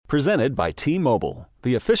Presented by T-Mobile,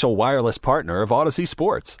 the official wireless partner of Odyssey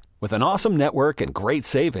Sports. With an awesome network and great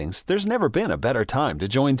savings, there's never been a better time to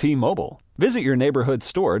join T-Mobile. Visit your neighborhood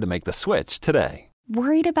store to make the switch today.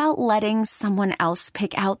 Worried about letting someone else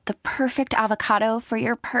pick out the perfect avocado for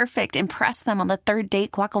your perfect impress them on the third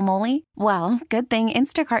date guacamole? Well, good thing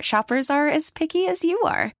Instacart shoppers are as picky as you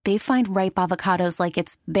are. They find ripe avocados like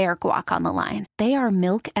it's their guac on the line. They are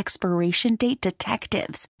milk expiration date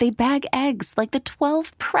detectives. They bag eggs like the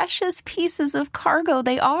 12 precious pieces of cargo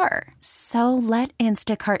they are. So let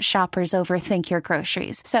Instacart shoppers overthink your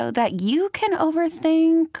groceries so that you can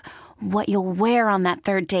overthink what you'll wear on that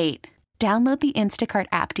third date. Download the Instacart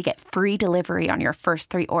app to get free delivery on your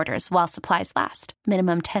first 3 orders while supplies last.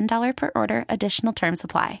 Minimum $10 per order. Additional terms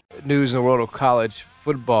apply. News in the world of college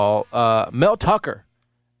football. Mel Tucker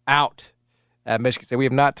out at Michigan State. We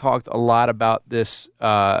have not talked a lot about this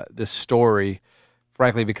story,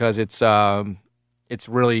 frankly, because it's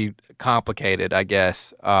really complicated, I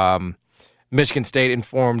guess. Michigan State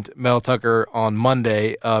informed Mel Tucker on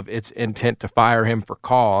Monday of its intent to fire him for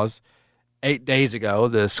cause. 8 days ago,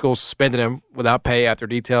 the school suspended him without pay after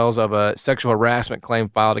details of a sexual harassment claim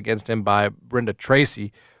filed against him by Brenda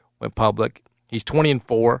Tracy went public. He's 20 and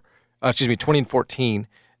 14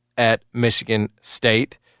 at Michigan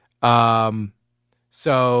State. So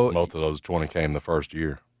most of those 20 came the first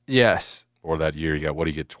year. Yes. Or that year, you got, what do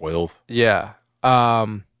you get, 12? Yeah.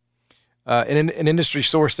 An industry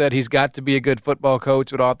source said he's got to be a good football coach,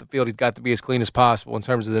 but off the field, he's got to be as clean as possible in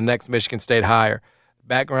terms of the next Michigan State hire.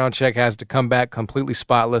 Background check has to come back completely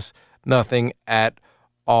spotless, nothing at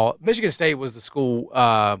all. Michigan State was the school,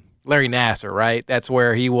 Larry Nassar, right? That's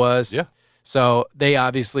where he was. Yeah. So they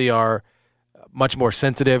obviously are much more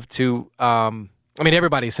sensitive to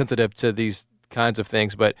everybody's sensitive to these kinds of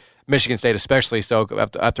things, but Michigan State especially so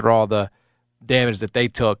after all the damage that they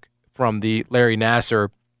took from the Larry Nassar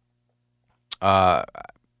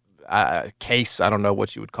case. I don't know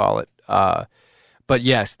what you would call it. But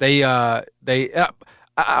yes,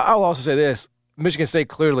 I'll also say this: Michigan State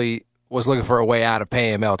clearly was looking for a way out of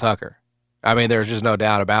paying Mel Tucker. I mean, there's just no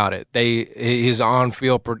doubt about it. His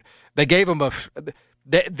on-field, they gave him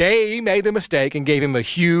they made the mistake and gave him a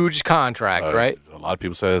huge contract, right? A lot of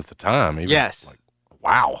people said at the time, yes, like,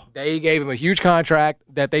 wow, they gave him a huge contract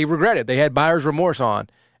that they regretted. They had buyer's remorse on,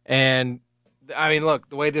 and I mean, look,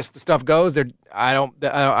 the way this stuff goes, I'm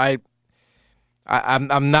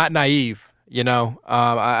not naive. You know,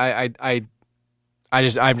 I'm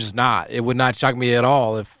just not. It would not shock me at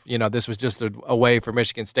all if, this was just a way for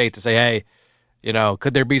Michigan State to say, hey,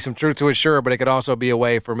 could there be some truth to it? Sure, but it could also be a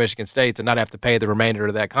way for Michigan State to not have to pay the remainder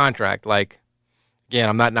of that contract. Like, again,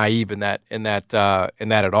 I'm not naive in that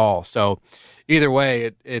at all. So, either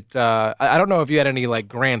way, I don't know if you had any like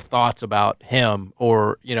grand thoughts about him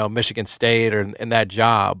or Michigan State or in that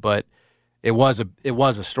job, but. It was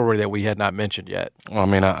a story that we had not mentioned yet.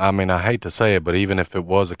 Well, I mean, I hate to say it, but even if it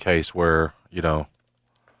was a case where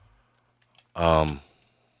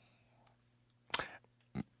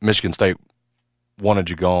Michigan State wanted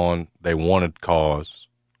you gone, they wanted cause,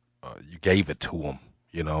 you gave it to them.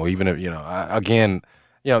 Even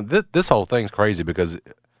if this whole thing's crazy because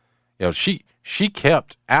she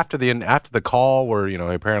kept after the call where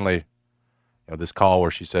apparently. This call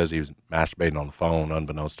where she says he was masturbating on the phone,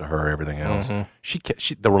 unbeknownst to her, everything else.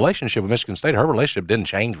 Mm-hmm. The relationship with Michigan State, her relationship didn't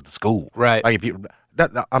change with the school. Right. Like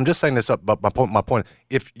I'm just saying this up, but my point,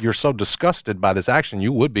 if you're so disgusted by this action,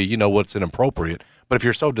 you would be, what's inappropriate. But if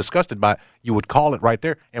you're so disgusted by it, you would call it right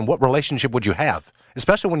there. And what relationship would you have?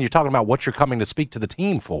 Especially when you're talking about what you're coming to speak to the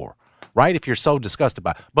team for, right? If you're so disgusted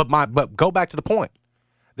by it. But go back to the point.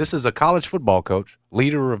 This is a college football coach,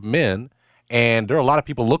 leader of men, and there are a lot of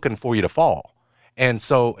people looking for you to fall. And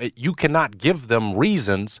so you cannot give them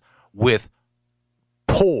reasons with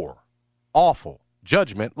poor, awful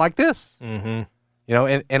judgment like this. Mm-hmm.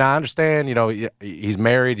 And I understand, he's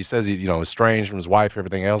married. He says he, estranged from his wife,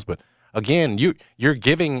 everything else. But again, you're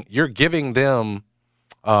giving them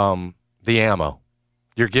the ammo.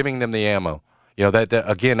 You're giving them the ammo. That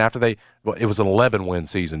again, after it was an 11-win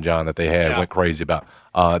season, John, that they had, went crazy about.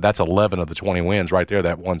 That's 11 of the 20 wins right there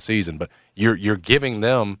that one season. But you're giving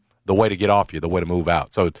them the way to get off you, the way to move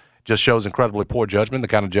out. So it just shows incredibly poor judgment, the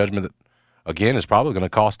kind of judgment that, again, is probably going to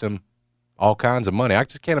cost him all kinds of money. I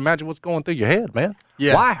just can't imagine what's going through your head, man.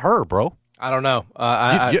 Yeah. Why her, bro? I don't know.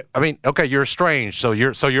 Okay, you're estranged, so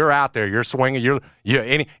you're out there, you're swinging.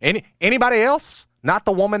 Anybody else? Not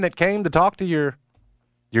the woman that came to talk to your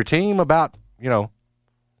team about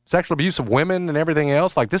sexual abuse of women and everything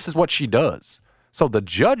else. Like, this is what she does. So the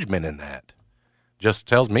judgment in that just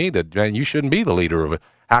tells me that, man, you shouldn't be the leader of it.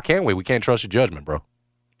 How can we? We can't trust your judgment, bro.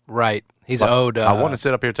 Right. He's owed. I want to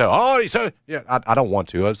sit up here and tell. Oh, he's yeah. I don't want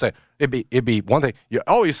to. I'd say it'd be one thing.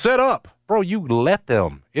 He's set up, bro. You let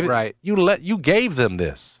them. Right. You gave them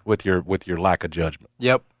this with your lack of judgment.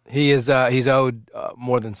 Yep. He is. He's owed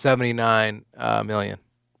more than $79 million.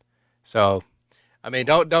 So, I mean,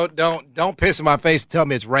 don't piss in my face and tell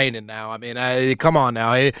me it's raining now. I mean, come on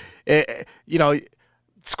now.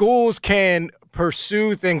 Schools can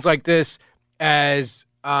pursue things like this as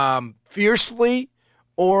fiercely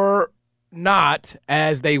or not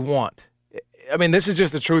as they want. I mean, this is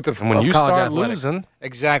just the truth of when you college start athletics. losing.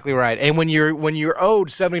 Exactly right. And when you're owed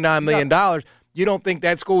 $79 million, you don't think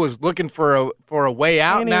that school is looking for a way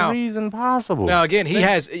out Any now? reason possible. Now again, he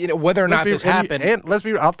has whether or not this happened.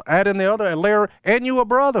 I'll add in the other layer. And you a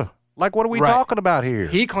brother. Like, what are we talking about here?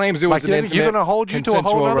 He claims it was an intimate, you're going to hold you to a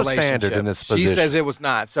whole other standard in this position. She says it was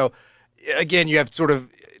not. So, again, you have sort of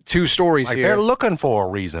two stories here. They're looking for a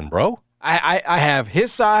reason, bro. I have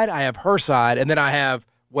his side, I have her side, and then I have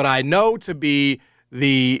what I know to be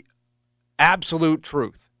the absolute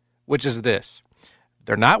truth, which is this.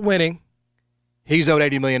 They're not winning. He's owed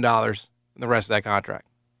 $80 million in the rest of that contract.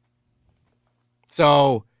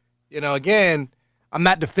 So, again, I'm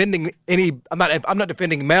not defending I'm not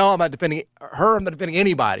defending Mel, I'm not defending her, I'm not defending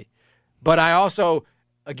anybody. But I also,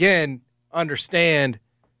 again, understand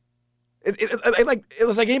it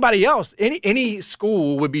was like anybody else. Any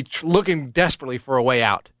school would be looking desperately for a way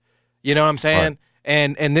out. You know what I'm saying?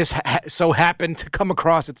 Right. And this so happened to come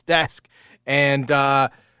across its desk. And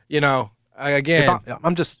again,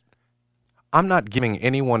 I'm not giving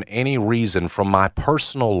anyone any reason from my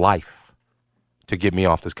personal life to get me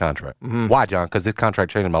off this contract. Mm-hmm. Why, John? Because this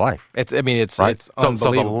contract changed my life. It's right? It's unbelievable.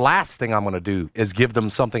 So the last thing I'm going to do is give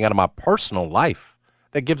them something out of my personal life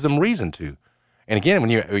that gives them reason to. And again, when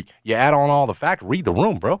you add on all the facts, read the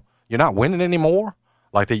room, bro. You're not winning anymore.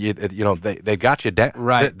 Like they got you down.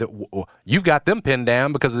 Right. You've got them pinned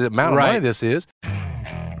down because of the amount of money this is.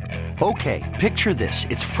 Okay, picture this.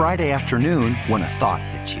 It's Friday afternoon when a thought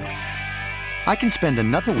hits you. I can spend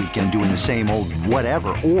another weekend doing the same old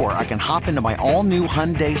whatever, or I can hop into my all-new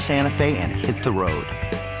Hyundai Santa Fe and hit the road.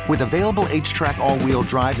 With available H-Track all-wheel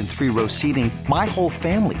drive and 3-row seating, my whole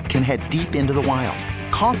family can head deep into the wild.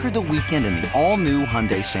 Conquer the weekend in the all-new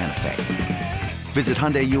Hyundai Santa Fe. Visit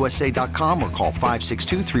HyundaiUSA.com or call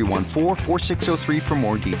 562-314-4603 for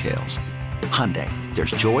more details. Hyundai,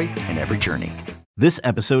 there's joy in every journey. This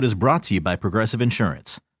episode is brought to you by Progressive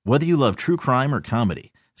Insurance. Whether you love true crime or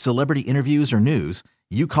comedy, celebrity interviews or news,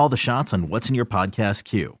 you call the shots on what's in your podcast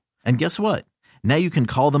queue. And guess what? Now you can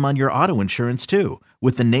call them on your auto insurance too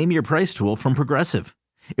with the Name Your Price tool from Progressive.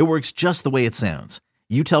 It works just the way it sounds.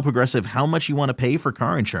 You tell Progressive how much you want to pay for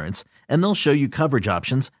car insurance, and they'll show you coverage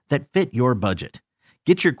options that fit your budget.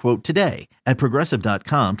 Get your quote today at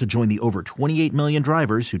Progressive.com to join the over 28 million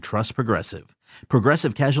drivers who trust Progressive.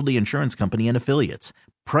 Progressive Casualty Insurance Company and Affiliates.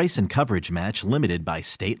 Price and coverage match limited by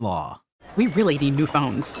state law. We really need new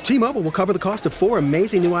phones. T-Mobile will cover the cost of 4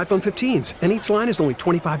 amazing new iPhone 15s, and each line is only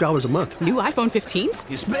 $25 a month. New iPhone 15s?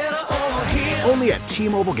 It's better over here. Only at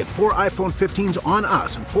T-Mobile, get 4 iPhone 15s on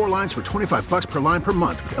us and 4 lines for $25 per line per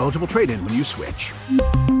month with eligible trade-in when you switch.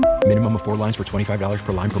 Minimum of 4 lines for $25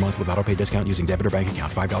 per line per month with autopay discount using debit or bank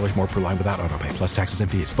account. $5 more per line without autopay, plus taxes and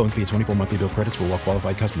fees. Phone fee at 24 monthly bill credits for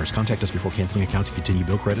well-qualified customers. Contact us before canceling account to continue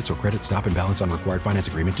bill credits or credit stop and balance on required finance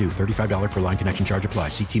agreement due. $35 per line connection charge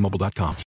applies. See T-Mobile.com.